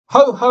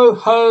Ho, ho,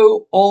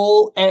 ho,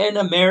 all, and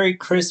a Merry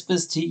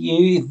Christmas to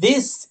you.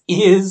 This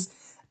is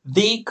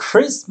the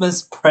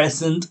Christmas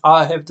present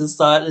I have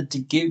decided to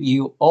give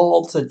you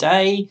all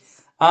today.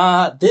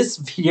 This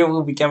video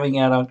will be coming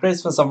out on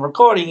Christmas. I'm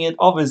recording it,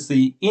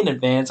 obviously, in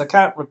advance. I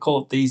can't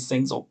record these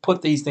things or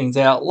put these things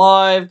out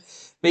live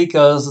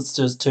because it's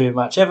just too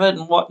much effort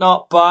and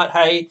whatnot. But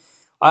hey,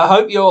 I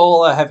hope you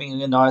all are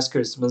having a nice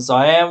Christmas.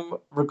 I am,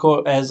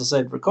 as I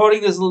said,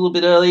 recording this a little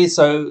bit early,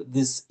 so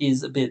this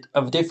is a bit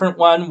of a different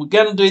one. We're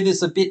going to do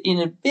this in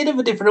a bit of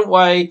a different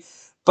way,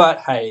 but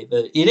hey,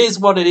 it is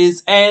what it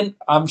is, and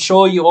I'm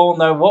sure you all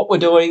know what we're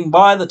doing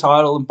by the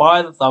title and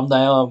by the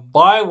thumbnail and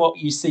by what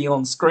you see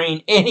on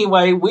screen.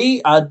 Anyway,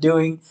 we are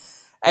doing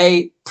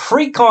a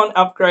precon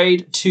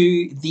upgrade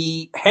to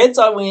the Heads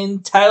I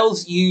Win,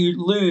 Tails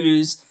You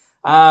Lose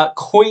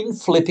coin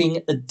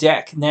flipping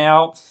deck.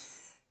 Now,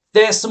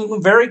 there's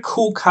some very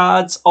cool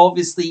cards,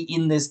 obviously,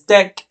 in this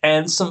deck,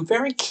 and some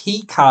very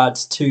key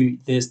cards to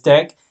this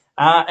deck.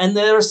 And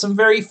there are some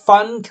very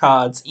fun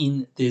cards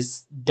in this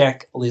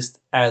deck list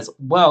as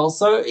well.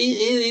 So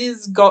it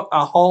has got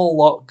a whole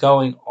lot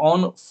going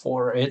on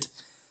for it.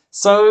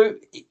 So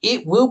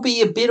it will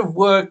be a bit of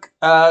work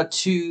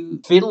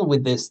to fiddle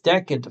with this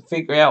deck and to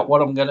figure out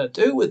what I'm going to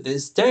do with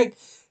this deck,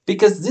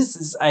 because this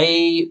is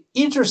a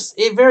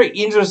very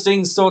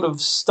interesting sort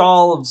of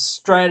style of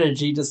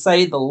strategy, to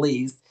say the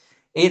least.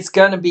 It's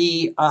going to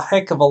be a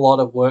heck of a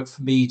lot of work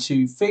for me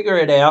to figure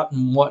it out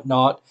and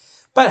whatnot.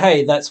 But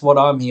hey, that's what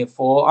I'm here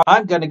for.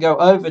 I'm going to go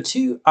over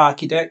to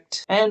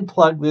Architect and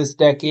plug this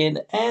deck in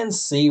and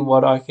see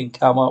what I can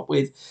come up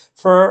with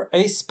for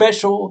a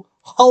special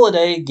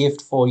holiday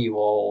gift for you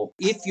all.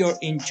 If you're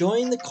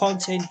enjoying the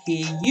content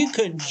here, you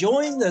can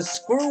join the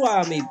Screw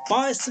Army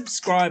by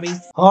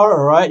subscribing.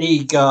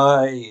 Alrighty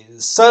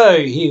guys, so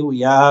here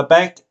we are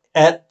back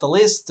at the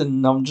list,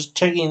 and I'm just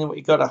checking that we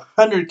got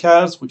 100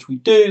 cards, which we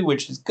do,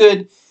 which is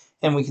good,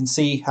 and we can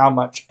see how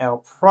much our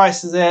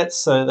price is at,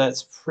 so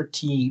that's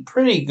pretty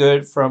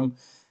good from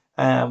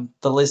the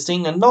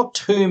listing, and not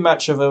too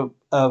much of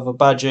a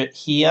budget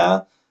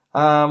here.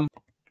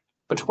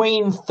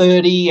 Between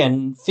 $30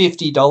 and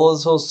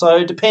 $50 or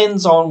so,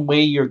 depends on where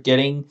you're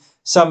getting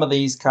some of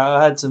these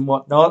cards and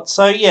whatnot.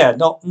 So yeah,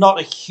 not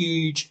a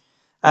huge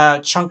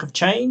chunk of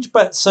change,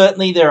 but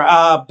certainly there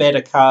are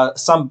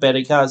some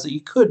better cards that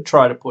you could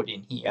try to put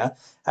in here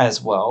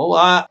as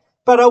well.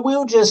 But I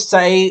will just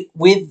say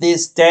with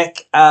this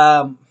deck,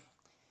 guys,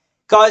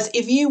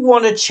 if you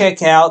want to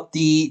check out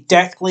the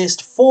deck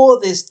list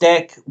for this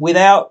deck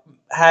without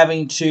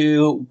having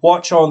to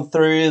watch on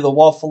through the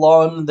waffle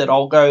on that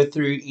I'll go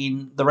through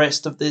in the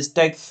rest of this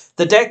deck,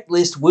 the deck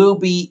list will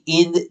be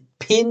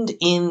pinned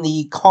in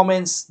the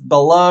comments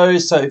below.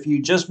 So if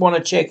you just want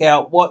to check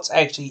out what's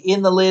actually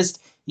in the list,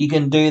 you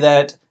can do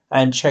that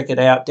and check it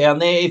out down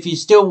there. If you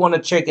still want to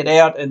check it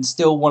out and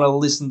still want to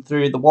listen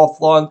through the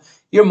waffle on,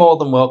 you're more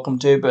than welcome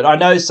to. But I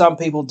know some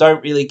people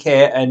don't really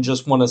care and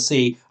just want to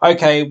see,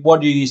 okay, what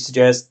do you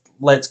suggest?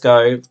 Let's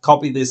go.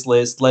 Copy this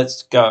list.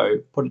 Let's go.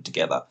 Put it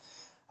together.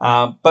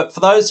 But for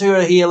those who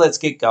are here, let's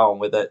get going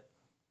with it.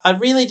 I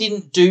really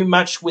didn't do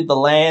much with the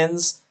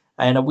lands,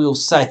 and I will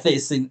say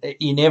this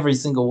in every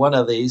single one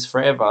of these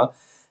forever,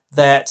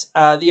 that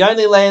the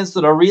only lands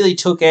that I really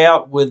took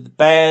out with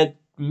bad,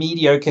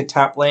 mediocre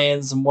tap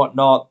lands and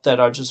whatnot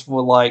that I just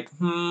were like,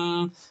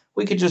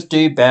 we could just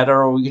do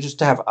better, or we could just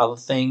have other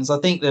things. I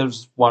think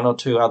there's one or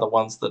two other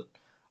ones that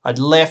I'd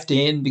left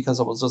in because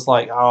I was just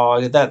like,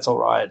 oh, that's all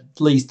right.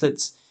 At least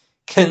it's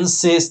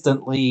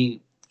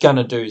consistently going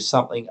to do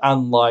something,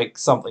 unlike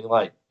something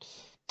like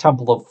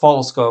Temple of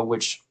Falsco,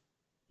 which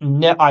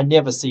I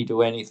never see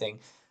do anything.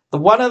 The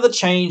one other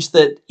change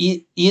that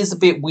it is a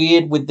bit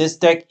weird with this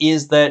deck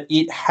is that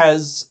it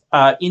has,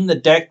 in the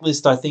deck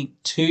list, I think,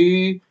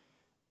 two,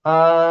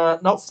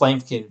 not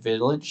Flamekin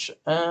Village,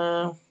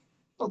 not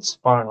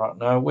Spine right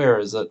now, where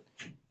is it?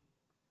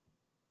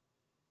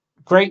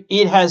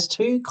 It has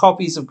two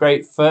copies of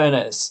Great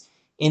Furnace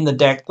in the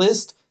deck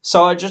list,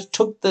 so I just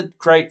took the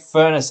Great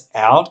Furnace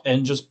out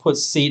and just put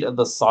Seat of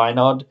the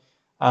Synod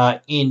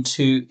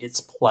into its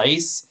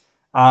place,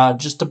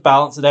 just to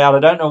balance it out. I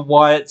don't know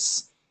why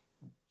it's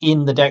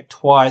in the deck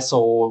twice,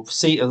 or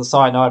Seat of the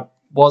Synod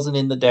wasn't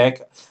in the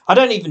deck. I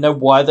don't even know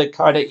why they're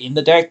kind of in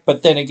the deck,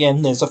 but then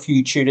again, there's a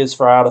few tutors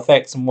for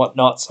artifacts and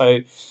whatnot, so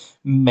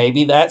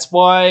maybe that's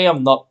why.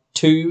 I'm not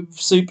too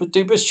super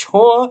duper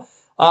sure.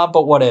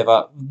 But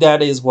whatever,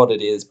 that is what it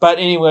is. But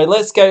anyway,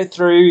 let's go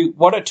through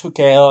what I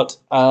took out.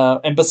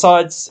 And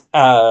besides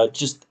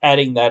just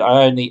adding that,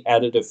 I only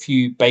added a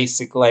few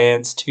basic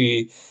lands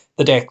to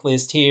the deck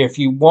list here. If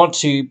you want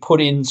to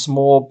put in some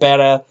more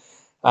better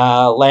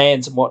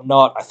lands and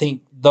whatnot, I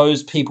think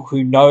those people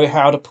who know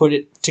how to put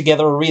it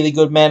together a really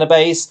good mana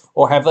base,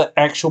 or have the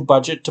actual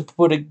budget to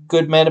put a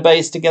good mana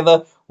base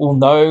together, will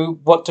know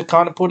what to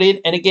kind of put in.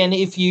 And again,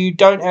 if you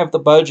don't have the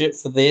budget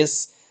for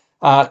this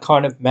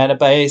kind of mana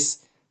base,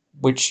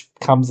 which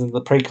comes in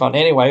the precon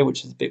anyway,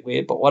 which is a bit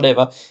weird, but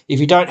whatever.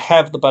 If you don't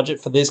have the budget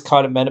for this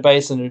kind of mana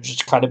base and are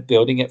just kind of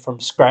building it from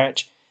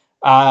scratch,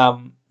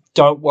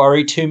 don't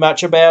worry too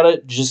much about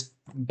it. Just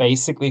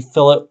basically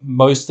fill it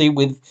mostly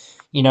with,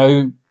 you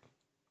know,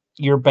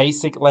 your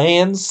basic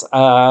lands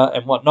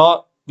and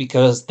whatnot,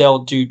 because they'll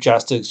do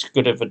just as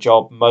good of a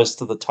job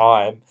most of the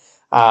time.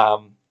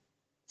 Um,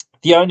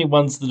 the only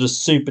ones that are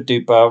super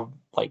duper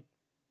like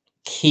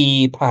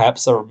key,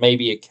 perhaps, are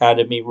maybe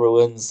Academy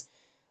Ruins,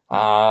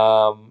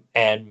 and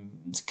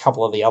a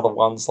couple of the other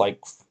ones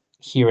like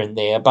here and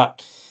there.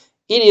 But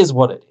it is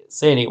what it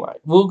is. Anyway,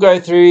 we'll go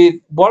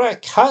through what I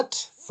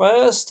cut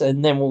first,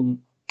 and then we'll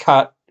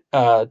cut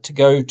to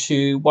go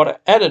to what I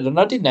added. And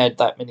I didn't add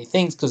that many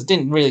things because I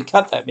didn't really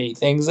cut that many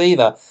things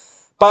either.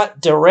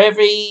 But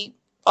Derevi,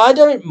 I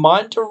don't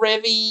mind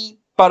Derevi,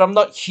 but I'm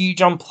not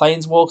huge on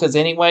Planeswalkers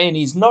anyway, and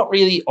he's not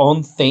really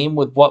on theme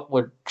with what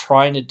we're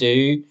trying to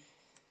do.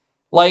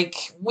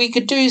 Like, we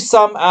could do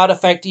some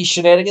artifacty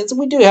shenanigans, and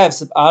we do have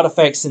some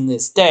artifacts in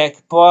this deck,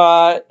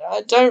 but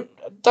I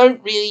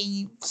don't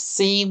really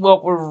see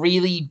what we're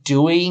really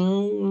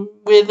doing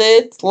with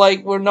it.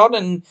 Like, we're not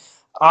an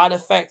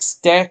artifacts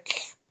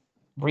deck,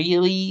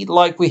 really.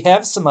 Like, we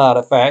have some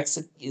artifacts,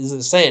 as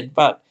I said,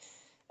 but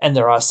and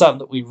there are some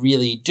that we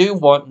really do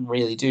want and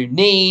really do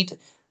need,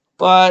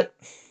 but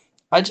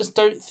I just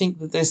don't think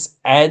that this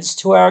adds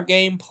to our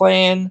game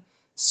plan,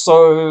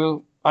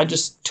 so I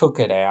just took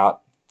it out.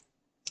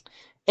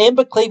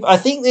 Embercleave, I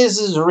think this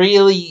is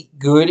really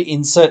good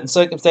in certain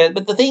circumstances,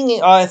 but the thing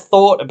I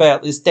thought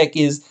about this deck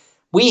is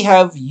we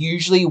have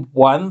usually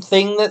one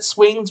thing that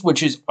swings,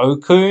 which is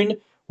Okun,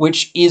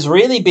 which is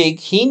really big.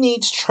 He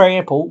needs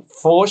trample,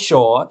 for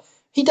sure.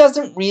 He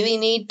doesn't really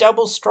need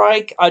double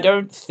strike, I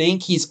don't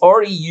think. He's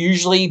already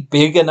usually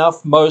big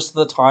enough most of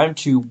the time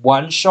to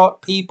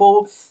one-shot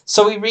people,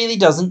 so he really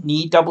doesn't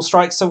need double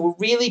strike, so we're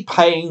really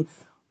paying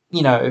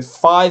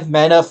 5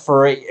 mana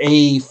for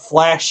a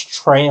flash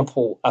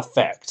trample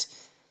effect.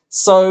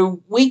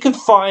 So we could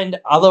find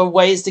other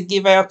ways to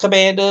give our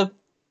commander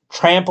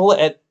trample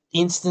at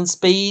instant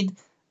speed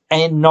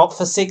and not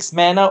for 6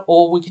 mana,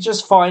 or we could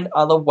just find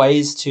other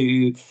ways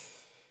to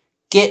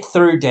get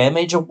through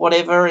damage or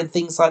whatever and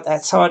things like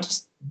that. So I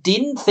just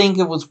didn't think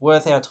it was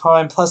worth our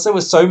time. Plus, there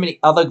were so many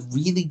other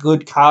really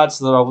good cards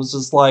that I was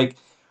just like,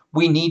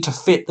 we need to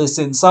fit this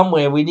in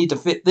somewhere. We need to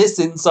fit this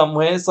in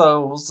somewhere.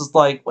 So I was just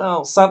like,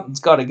 well,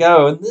 something's got to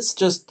go. And this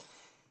just,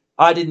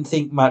 I didn't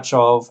think much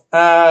of.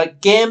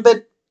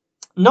 Gambit,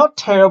 not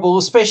terrible,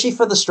 especially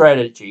for the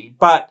strategy.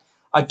 But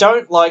I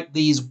don't like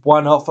these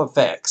one-off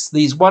effects.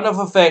 These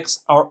one-off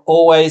effects are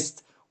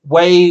always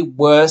way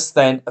worse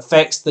than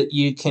effects that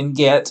you can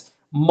get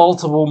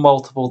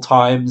multiple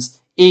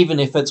times, even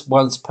if it's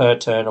once per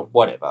turn or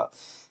whatever.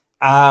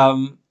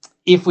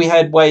 If we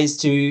had ways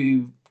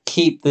to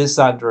keep this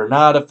under an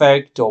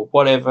artifact or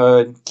whatever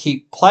and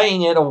keep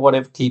playing it or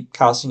whatever, keep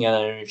casting it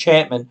on an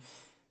enchantment,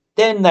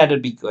 then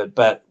that'd be good.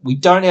 But we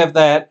don't have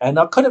that, and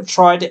I could have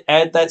tried to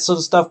add that sort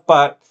of stuff,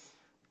 but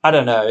I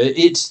don't know.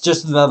 It's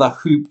just another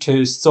hoop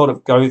to sort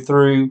of go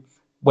through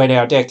when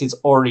our deck is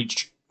already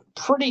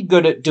pretty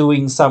good at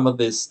doing some of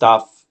this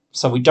stuff,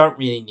 so we don't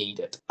really need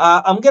it.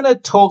 I'm going to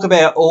talk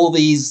about all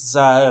these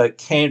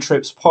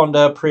cantrips,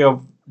 Ponder,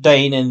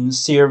 Preordain, and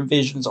Serum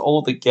Visions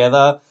all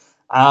together,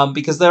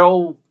 because they're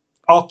all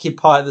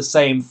occupy the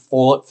same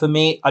fort for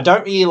me. I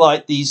don't really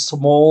like these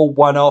small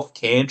one-off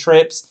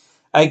cantrips.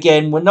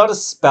 Again, we're not a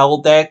spell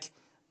deck,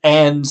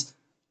 and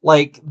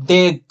like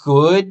they're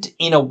good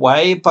in a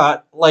way,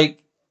 but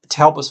like to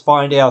help us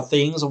find our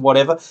things or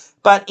whatever.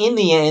 But in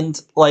the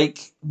end,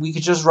 like we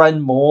could just run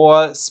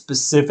more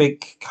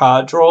specific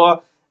card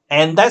draw,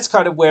 and that's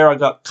kind of where I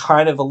got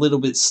kind of a little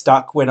bit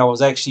stuck when I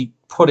was actually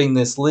putting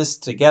this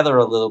list together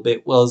a little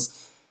bit,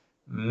 was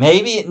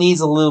maybe it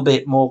needs a little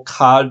bit more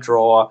card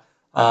draw.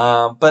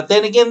 But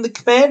then again, the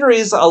commander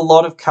is a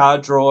lot of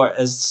card draw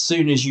as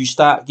soon as you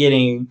start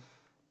getting,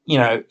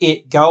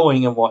 it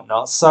going and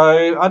whatnot.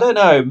 So, I don't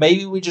know,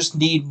 maybe we just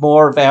need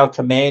more of our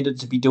commander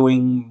to be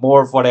doing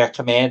more of what our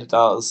commander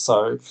does.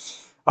 So,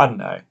 I don't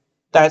know.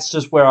 That's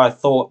just where I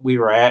thought we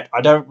were at.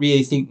 I don't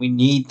really think we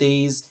need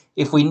these.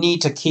 If we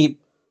need to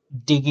keep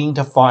digging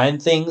to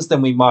find things,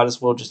 then we might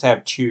as well just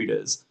have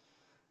tutors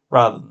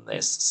rather than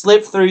this.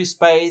 Slip through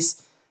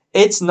space.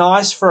 It's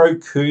nice for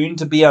Okun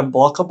to be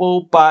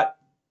unblockable, but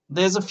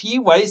there's a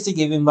few ways to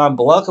give him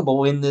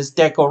unblockable in this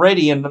deck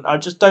already, and I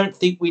just don't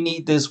think we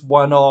need this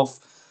one-off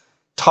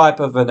type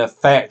of an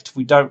effect.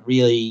 We don't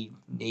really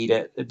need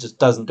it. It just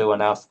doesn't do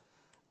enough.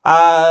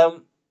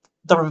 The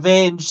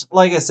Revenge,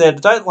 like I said, I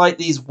don't like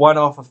these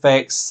one-off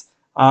effects.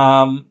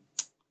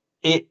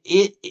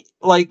 It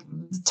like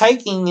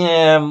taking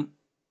the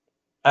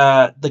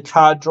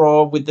card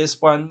draw with this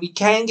one, we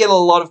can get a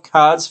lot of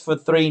cards for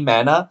 3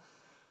 mana.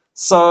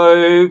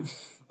 So,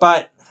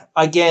 but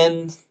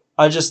again,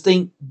 I just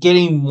think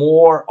getting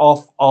more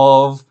off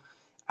of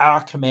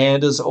our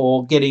commanders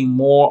or getting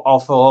more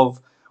off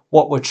of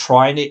what we're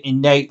trying to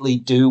innately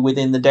do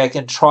within the deck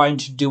and trying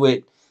to do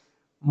it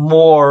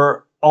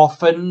more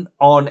often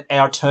on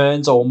our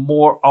turns or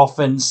more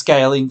often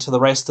scaling to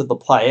the rest of the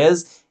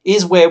players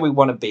is where we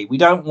want to be. We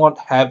don't want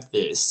to have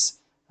this.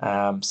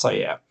 So,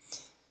 yeah.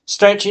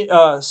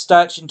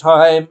 stretching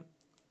time.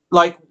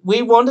 Like,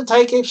 we want to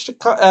take extra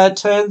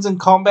turns and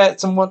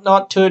combats and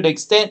whatnot to an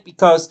extent,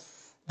 because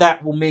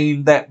that will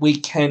mean that we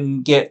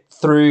can get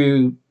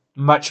through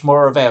much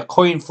more of our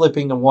coin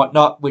flipping and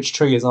whatnot, which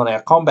triggers on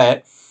our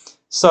combat.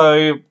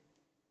 So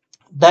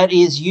that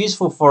is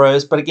useful for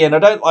us, but again, I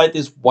don't like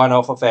this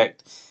one-off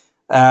effect.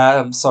 So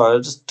I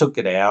just took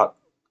it out.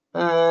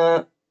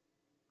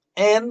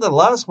 And the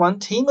last one,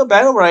 Team of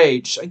Battle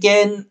Rage.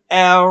 Again,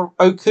 our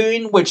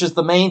Okun, which is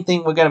the main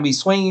thing we're going to be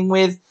swinging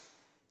with,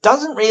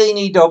 doesn't really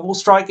need Double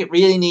Strike. It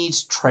really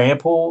needs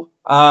Trample.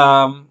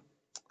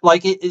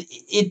 Like,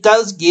 it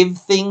does give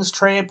things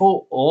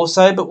Trample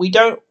also, but we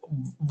don't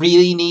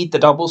really need the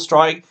Double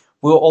Strike.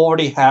 We'll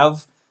already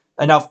have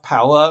enough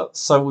power,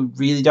 so we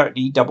really don't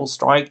need Double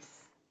Strike.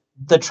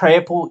 The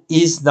Trample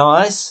is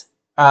nice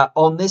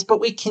on this, but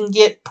we can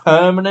get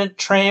permanent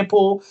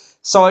Trample,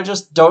 so I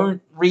just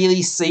don't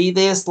really see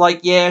this.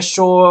 Like, yeah,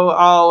 sure,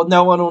 oh,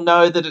 no one will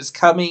know that it's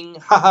coming,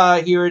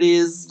 haha, here it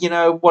is, you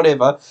know,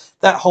 whatever.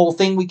 That whole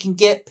thing, we can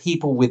get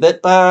people with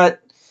it,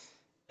 but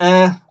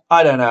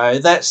I don't know,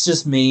 that's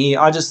just me.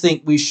 I just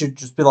think we should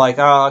just be like,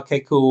 oh, okay,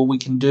 cool, we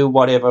can do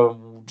whatever,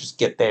 and we'll just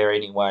get there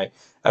anyway,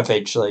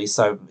 eventually,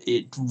 so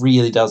it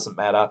really doesn't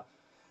matter.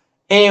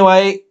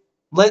 Anyway,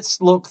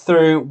 let's look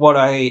through what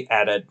I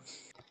added.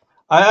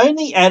 I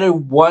only added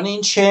one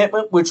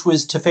enchantment, which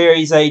was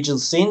Teferi's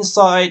Ageless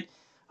Insight,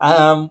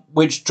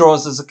 which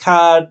draws us a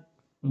card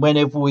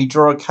whenever we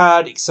draw a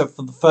card, except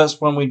for the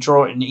first one we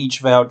draw in each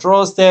of our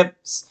draw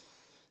steps.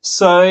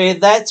 So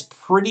that's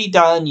pretty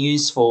darn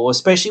useful,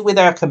 especially with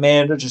our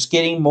commander. Just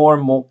getting more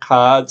and more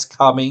cards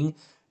coming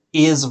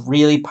is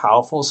really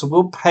powerful, so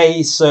we'll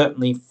pay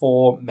certainly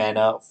 4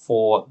 mana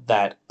for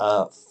that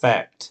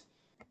effect.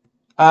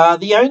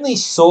 The only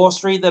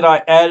sorcery that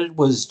I added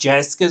was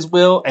Jaska's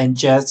Will, and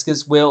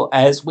Jaska's Will,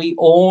 as we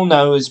all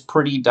know, is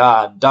pretty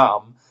darn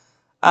dumb.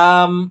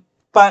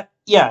 But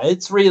yeah,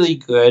 it's really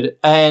good,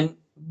 and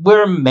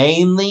we're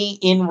mainly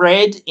in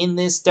red in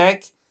this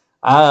deck,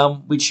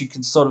 which you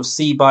can sort of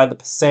see by the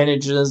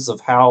percentages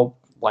of how,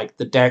 like,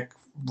 the deck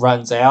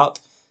runs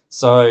out.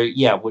 So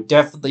yeah, we're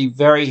definitely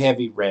very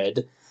heavy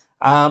red.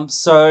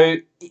 So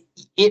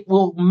it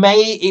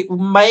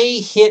may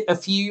hit a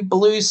few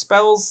blue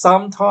spells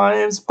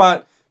sometimes,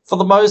 but for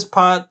the most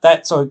part,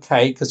 that's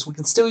okay, because we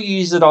can still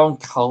use it on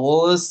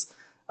colorless,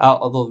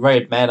 or the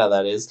red mana,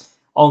 that is,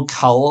 on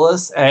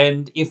colorless,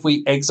 and if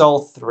we exile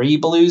 3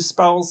 blue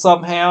spells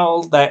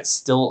somehow, that's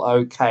still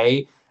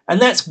okay. And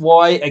that's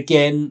why,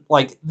 again,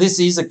 like, this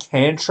is a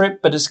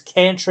cantrip, but it's a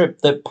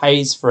cantrip that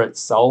pays for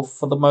itself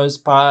for the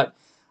most part,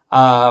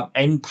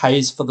 and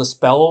pays for the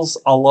spells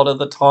a lot of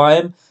the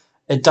time.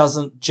 It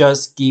doesn't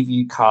just give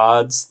you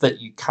cards that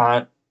you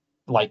can't,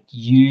 like,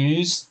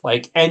 use,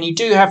 like, and you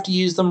do have to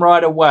use them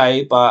right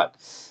away, but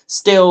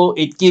still,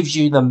 it gives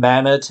you the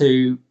mana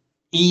to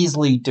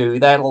easily do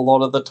that a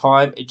lot of the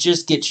time. It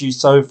just gets you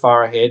so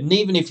far ahead, and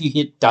even if you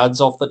hit duds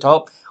off the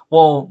top,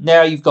 well,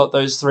 now you've got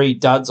those 3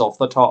 duds off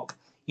the top.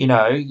 You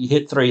know, you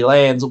hit 3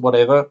 lands or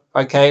whatever.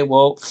 Okay,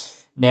 well,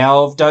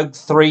 now I've dug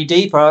 3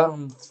 deeper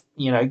and,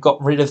 you know,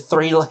 got rid of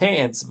 3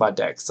 lands in my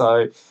deck.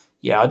 So,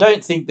 yeah, I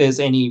don't think there's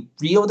any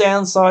real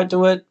downside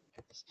to it.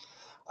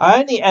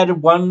 I only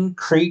added one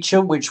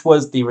creature, which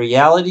was the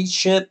Reality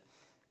Ship.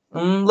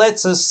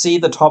 Lets us see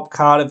the top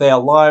card of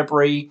our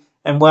library,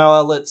 and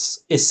while it's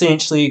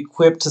essentially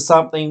equipped to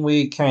something,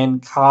 we can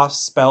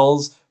cast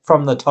spells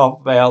from the top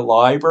of our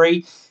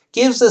library.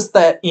 Gives us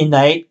that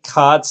innate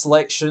card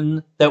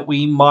selection that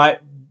we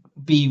might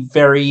be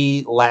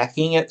very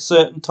lacking at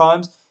certain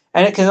times.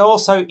 And it can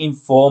also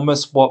inform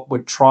us what we're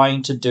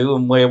trying to do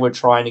and where we're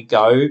trying to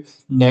go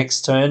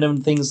next turn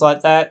and things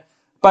like that.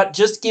 But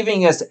just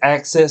giving us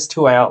access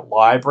to our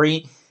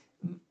library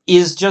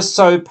is just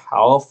so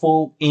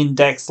powerful in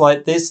decks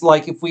like this.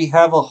 Like, if we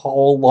have a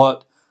whole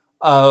lot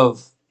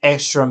of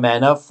extra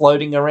mana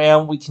floating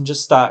around, we can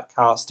just start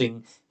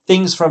casting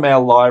things from our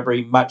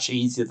library much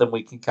easier than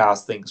we can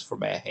cast things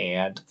from our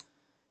hand.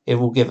 It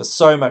will give us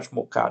so much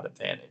more card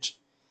advantage.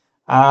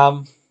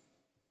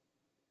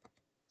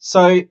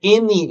 So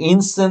in the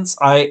instance,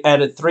 I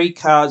added 3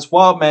 cards: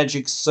 Wild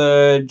Magic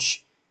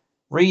Surge,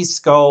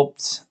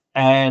 Resculpt,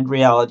 and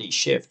Reality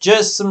Shift.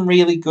 Just some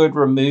really good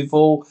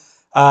removal.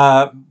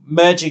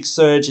 Magic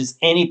Surge is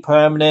any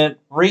permanent.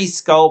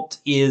 Resculpt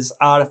is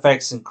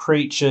artifacts and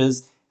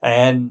creatures.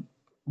 And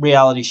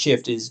Reality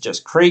Shift is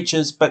just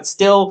creatures. But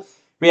still,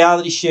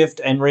 Reality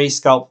Shift and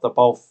Resculpt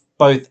are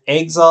both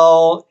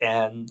exile,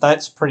 and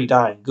that's pretty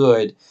darn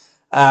good.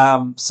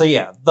 So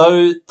yeah,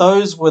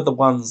 those were the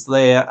ones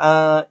there.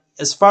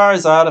 As far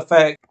as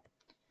artifacts,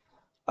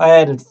 I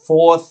added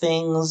 4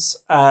 things.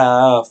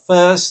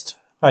 First,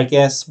 I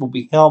guess, will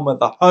be Helm of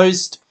the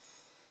Host.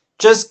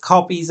 Just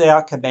copies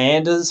our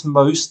commanders,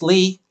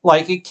 mostly.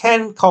 Like, it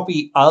can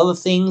copy other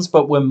things,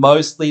 but we're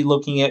mostly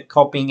looking at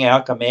copying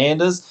our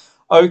commanders.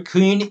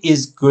 Okun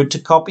is good to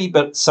copy,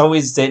 but so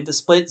is Zender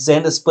Split.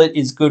 Zender Split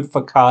is good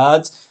for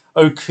cards.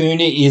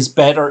 Okuna is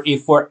better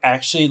if we're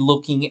actually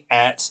looking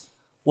at,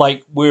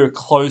 like, we're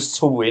close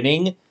to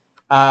winning.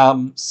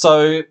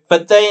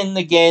 But then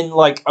again,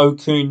 like,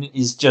 Okun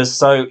is just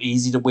so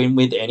easy to win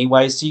with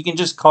anyway, so you can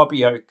just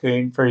copy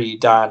Okun pretty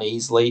darn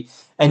easily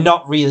and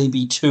not really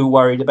be too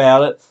worried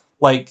about it.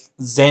 Like,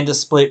 Xander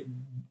Split,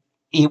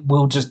 it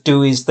will just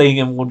do his thing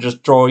and will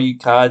just draw you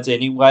cards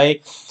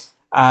anyway.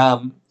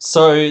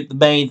 So the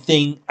main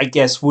thing, I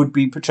guess, would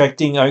be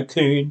protecting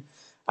Okun.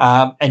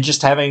 And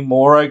just having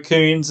more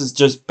Okuns is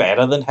just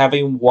better than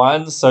having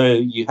one, so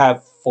you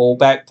have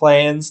fallback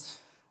plans.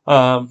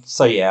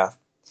 So yeah.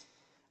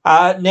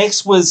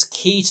 Next was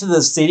Key to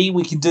the City.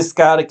 We can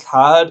discard a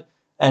card,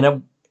 and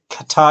a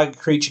target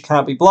creature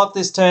can't be blocked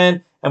this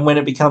turn. And when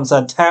it becomes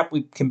untapped,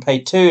 we can pay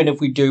 2, and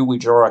if we do, we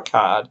draw a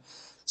card.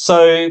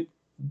 So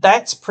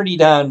that's pretty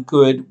darn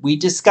good. We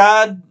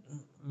discard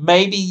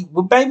maybe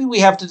we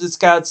have to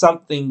discard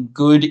something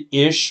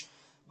good-ish,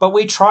 but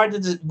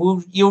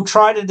you'll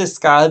try to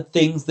discard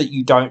things that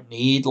you don't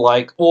need,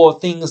 like, or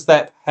things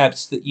that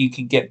perhaps that you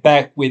can get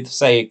back with,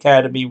 say,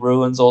 Academy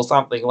Ruins or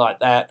something like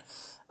that.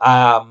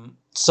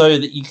 So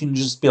that you can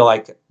just be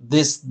like,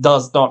 this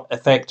does not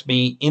affect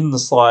me in the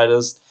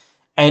slightest.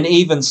 And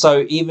even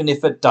so, even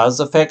if it does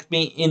affect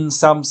me in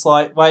some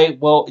slight way,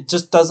 well, it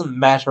just doesn't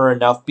matter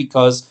enough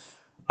because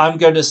I'm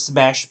going to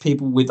smash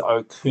people with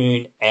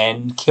Okun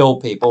and kill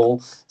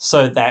people,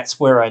 so that's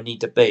where I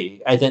need to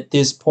be. And at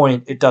this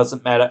point, it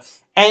doesn't matter.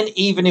 And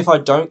even if I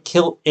don't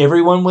kill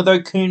everyone with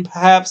Okun,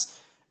 perhaps,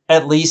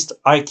 at least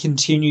I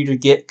continue to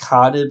get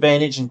card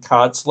advantage and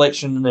card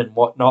selection and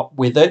whatnot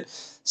with it.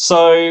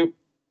 So,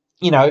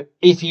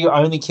 if you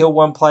only kill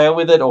one player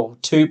with it or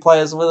two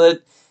players with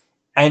it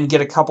and get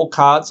a couple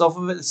cards off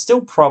of it, it's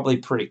still probably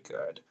pretty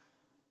good.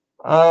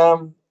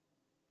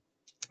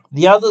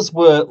 The others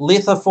were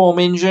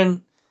Lithoform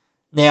Engine.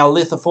 Now,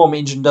 Lithoform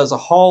Engine does a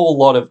whole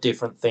lot of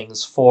different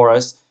things for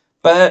us,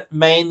 but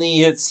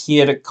mainly it's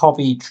here to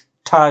copy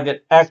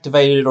target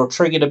activated or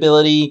triggered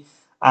ability,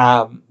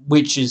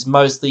 which is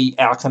mostly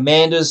our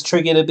commander's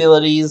triggered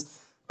abilities.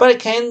 But it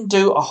can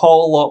do a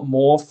whole lot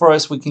more for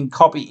us. We can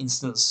copy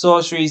instant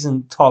sorceries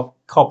and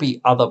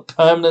copy other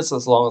permanents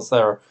as long as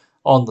they're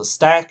on the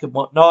stack and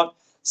whatnot.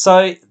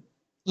 So,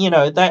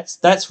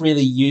 that's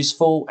really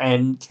useful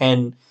and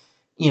can,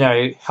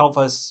 help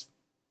us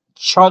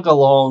chug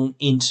along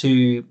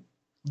into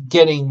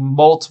getting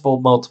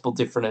multiple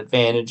different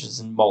advantages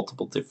in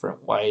multiple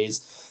different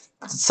ways.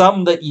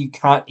 Some that you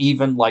can't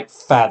even,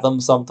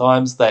 fathom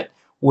sometimes that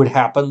would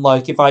happen.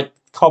 Like, if I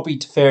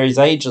copied Teferi's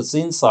Ageless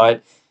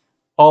Insight,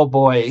 oh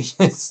boy,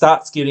 it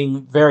starts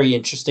getting very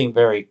interesting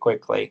very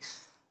quickly.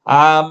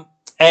 And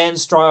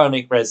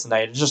Strionic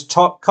Resonator just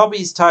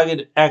copies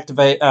target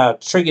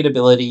triggered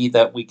ability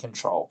that we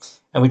control,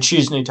 and we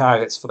choose new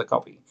targets for the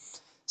copy.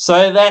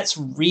 So that's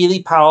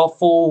really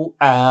powerful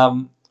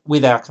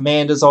with our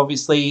commanders,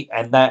 obviously,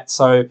 and that.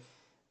 So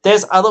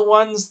there's other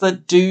ones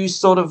that do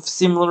sort of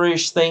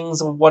similar-ish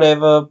things or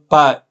whatever,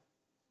 but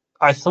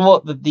I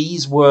thought that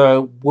these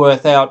were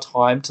worth our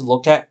time to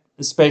look at,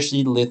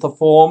 especially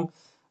Lithoform.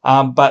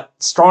 But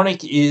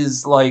Stronic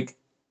is,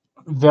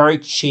 very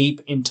cheap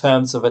in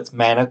terms of its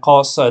mana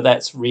cost, so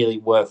that's really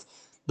worth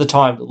the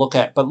time to look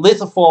at. But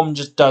Lithoform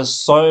just does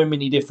so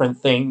many different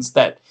things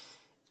that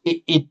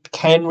it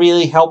can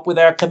really help with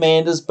our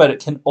commanders, but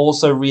it can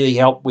also really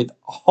help with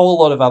a whole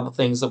lot of other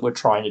things that we're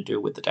trying to do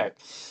with the deck.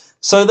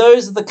 So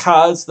those are the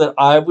cards that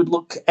I would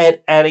look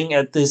at adding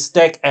at this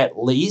deck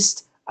at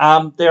least.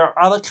 There are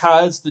other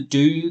cards that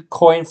do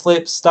coin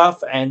flip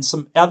stuff and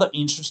some other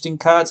interesting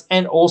cards.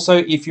 And also,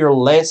 if you're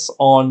less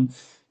on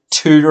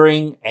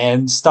tutoring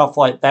and stuff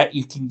like that,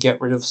 you can get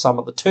rid of some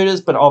of the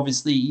tutors. But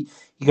obviously,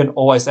 you can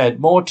always add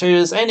more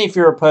tutors. And if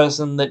you're a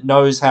person that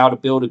knows how to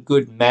build a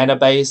good mana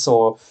base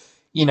or,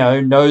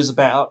 knows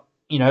about,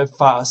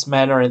 fast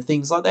mana and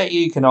things like that,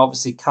 you can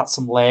obviously cut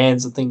some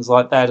lands and things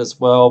like that as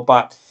well.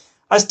 But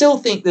I still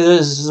think that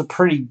this is a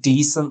pretty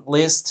decent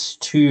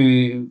list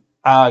to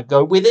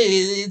go with it.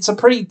 It's a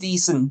pretty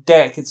decent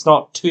deck. It's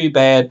not too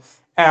bad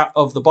out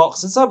of the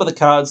box. And some of the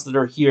cards that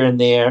are here and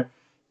there,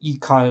 you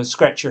kind of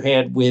scratch your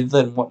head with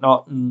and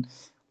whatnot. And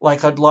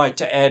I'd like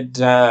to add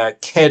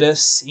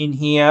Kedis in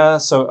here,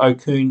 so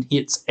Okun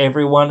hits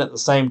everyone at the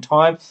same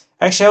time.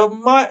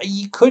 Actually,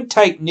 you could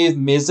take Niv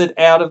Mizzet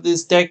out of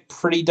this deck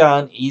pretty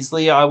darn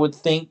easily, I would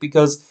think,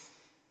 because,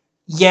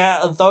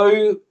 yeah,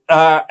 though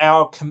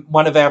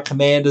one of our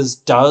commanders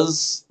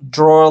does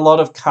draw a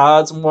lot of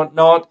cards and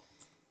whatnot,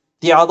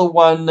 the other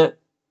one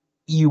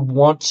you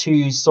want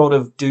to sort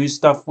of do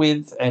stuff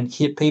with and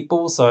hit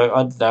people, so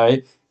I don't know,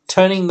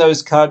 turning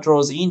those card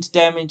draws into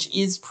damage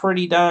is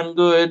pretty darn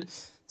good.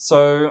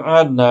 So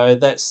I don't know,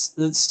 it's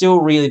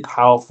still really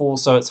powerful,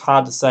 so it's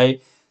hard to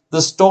say.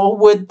 The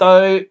Stalwart,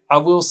 though, I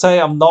will say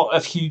I'm not a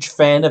huge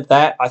fan of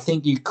that. I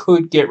think you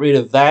could get rid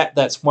of that.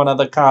 That's one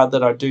other card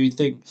that I do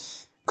think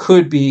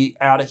could be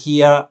out of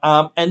here.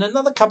 And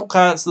another couple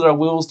cards that I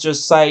will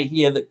just say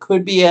here that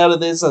could be out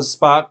of this are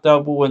Spark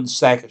Double and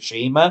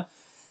Sakashima.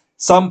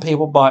 Some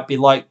people might be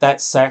like,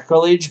 that's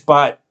sacrilege,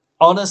 but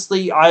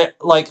honestly, I'd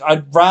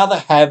rather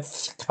have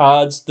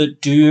cards that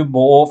do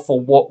more for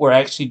what we're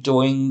actually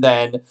doing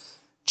than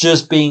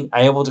just being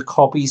able to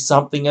copy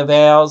something of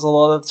ours a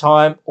lot of the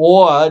time,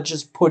 or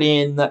just put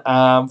in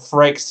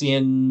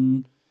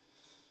Phyrexian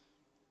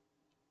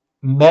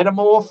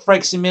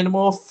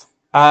Metamorph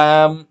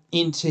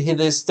into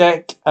this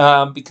deck,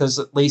 because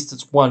at least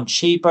it's one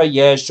cheaper.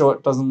 Yeah, sure,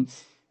 it doesn't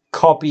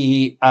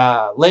copy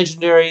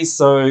legendaries,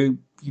 so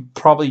you're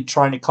probably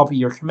trying to copy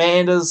your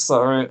commanders,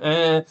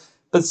 so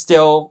but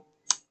still,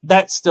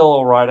 that's still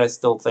alright, I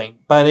still think.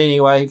 But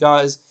anyway,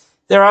 guys,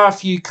 there are a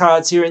few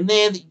cards here and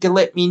there that you can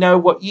let me know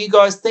what you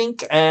guys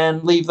think,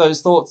 and leave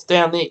those thoughts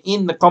down there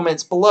in the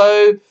comments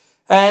below.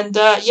 And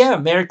yeah,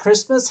 Merry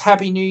Christmas,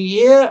 Happy New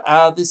Year.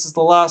 This is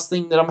the last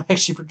thing that I'm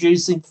actually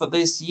producing for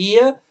this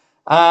year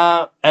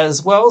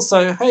as well.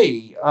 So,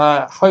 hey,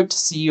 hope to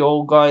see you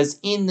all guys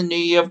in the new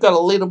year. I've got a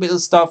little bit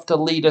of stuff to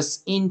lead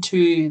us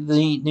into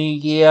the new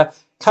year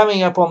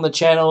coming up on the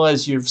channel,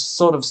 as you've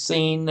sort of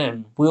seen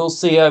and will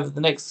see over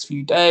the next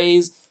few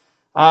days.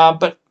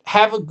 But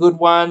have a good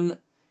one,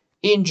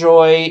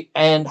 enjoy,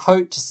 and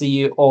hope to see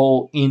you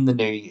all in the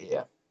new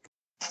year.